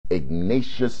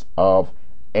Ignatius of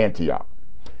Antioch.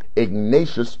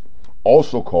 Ignatius,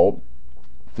 also called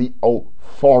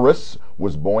Theophorus,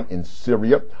 was born in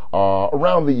Syria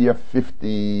around the year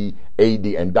 50 AD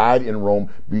and died in Rome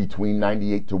between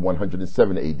 98 to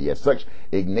 107 AD. As such,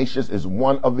 Ignatius is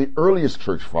one of the earliest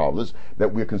church fathers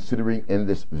that we're considering in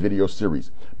this video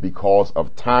series. Because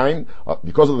of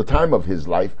the time of his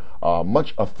life,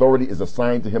 much authority is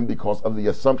assigned to him because of the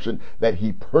assumption that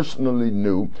he personally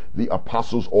knew the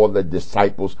apostles or the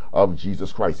disciples of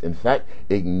Jesus Christ. In fact,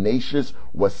 Ignatius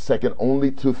was second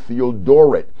only to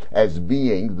Theodoret as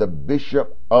being the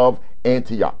bishop of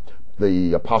Antioch,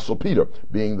 the apostle Peter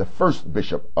being the first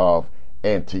bishop of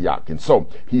Antioch. And so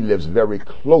he lives very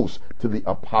close to the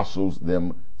apostles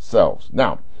themselves.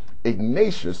 Now,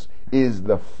 Ignatius is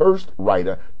the first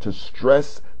writer to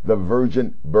stress the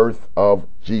virgin birth of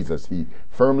Jesus. He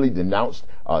firmly denounced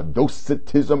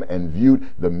Docetism and viewed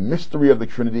the mystery of the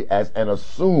Trinity as an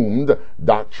assumed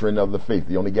doctrine of the faith.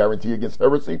 The only guarantee against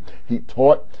heresy, he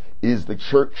taught, is the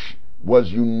church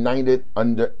was united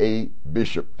under a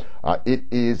bishop. It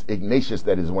is Ignatius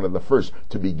that is one of the first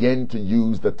to begin to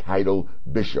use the title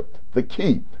bishop. The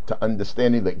key to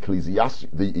understanding the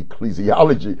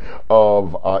ecclesiology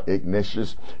of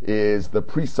Ignatius is the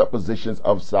presuppositions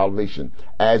of salvation,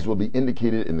 as will be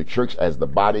indicated in the church as the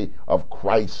body of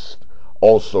Christ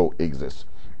also exists.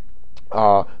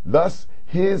 Thus,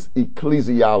 his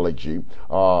ecclesiology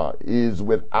is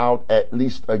without at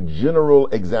least a general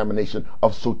examination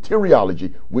of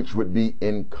soteriology, which would be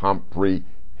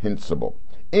incomprehensible.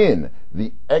 In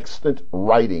the extant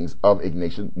writings of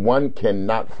Ignatius, one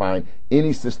cannot find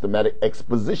any systematic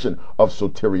exposition of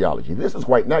soteriology. This is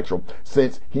quite natural,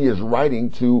 since he is writing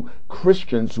to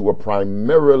Christians who are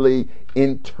primarily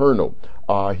internal.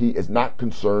 He is not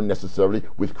concerned necessarily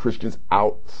with Christians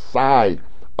outside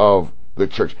of the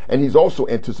church. And he's also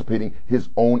anticipating his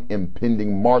own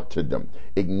impending martyrdom.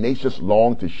 Ignatius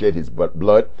longed to shed his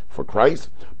blood for Christ,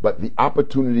 but the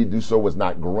opportunity to do so was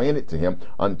not granted to him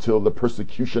until the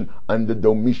persecution under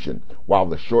Domitian. While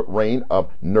the short reign of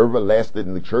Nerva lasted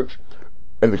in the church,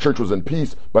 and the church was in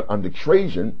peace, but under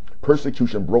Trajan,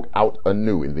 persecution broke out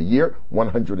anew. In the year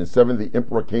 107, the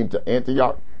emperor came to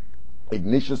Antioch.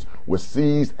 Ignatius was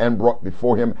seized and brought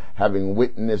before him, having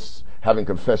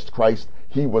confessed Christ.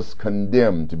 He was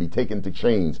condemned to be taken to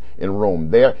chains in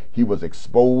Rome. There he was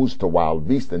exposed to wild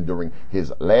beasts, and during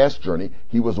his last journey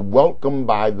he was welcomed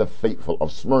by the faithful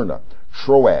of Smyrna,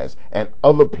 Troas, and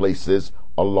other places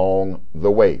along the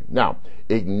way. Now,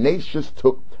 Ignatius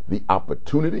took the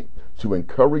opportunity to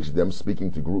encourage them,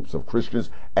 speaking to groups of Christians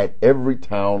at every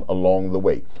town along the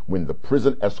way. When the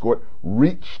prison escort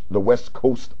reached the west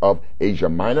coast of Asia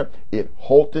Minor, it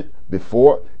halted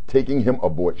before taking him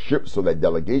aboard ship so that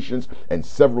delegations and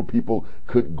several people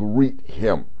could greet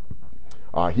him.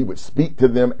 He would speak to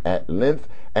them at length,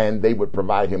 and they would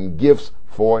provide him gifts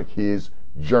for his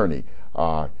journey.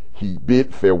 He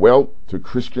bid farewell to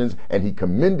Christians, and he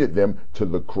commended them to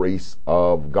the grace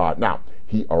of God. Now,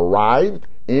 he arrived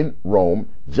in Rome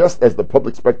just as the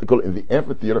public spectacle in the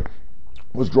amphitheater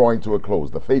was drawing to a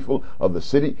close. The faithful of the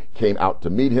city came out to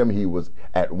meet him. He was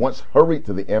at once hurried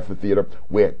to the amphitheater,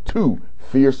 where two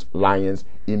fierce lions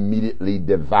immediately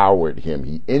devoured him.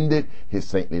 He ended his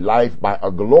saintly life by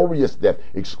a glorious death,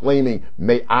 exclaiming,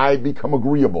 "May I become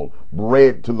agreeable,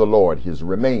 bread to the Lord." His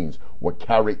remains were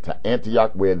carried to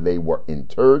Antioch, where they were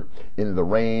interred in the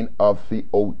reign of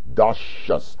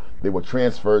Theodosius. They were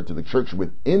transferred to the church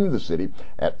within the city.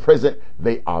 At present,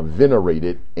 they are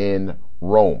venerated in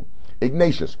Rome.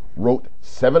 Ignatius wrote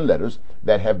 7 letters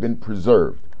that have been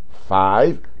preserved,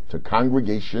 5 to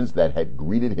congregations that had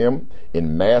greeted him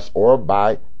in mass or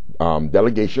by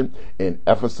delegation in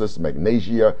Ephesus,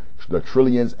 Magnesia, the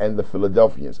Trillians, and the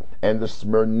Philadelphians, and the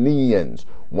Smyrnians,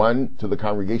 1 to the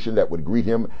congregation that would greet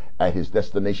him at his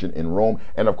destination in Rome,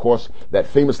 and of course that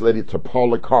famous letter to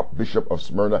Polycarp, Bishop of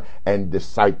Smyrna and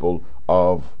disciple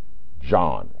of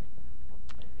John.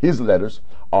 His letters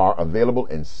are available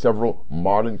in several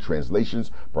modern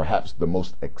translations. Perhaps the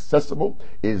most accessible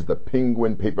is the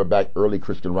Penguin paperback Early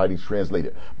Christian Writings,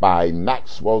 translated by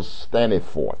Maxwell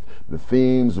Staniforth. The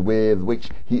themes with which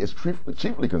he is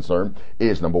chiefly concerned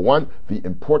is, number 1, the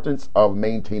importance of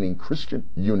maintaining Christian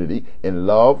unity in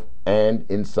love and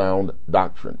in sound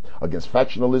doctrine, against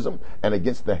factionalism and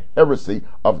against the heresy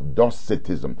of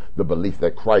Docetism, the belief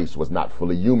that Christ was not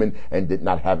fully human and did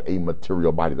not have a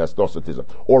material body, that's Docetism,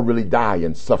 or really die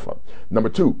and suffer. Number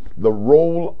 2, the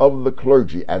role of the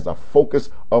clergy as a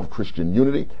focus of Christian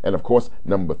unity, and of course,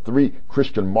 number 3,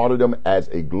 Christian martyrdom as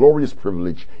a glorious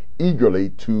privilege eagerly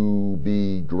to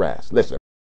be grasped. Listen,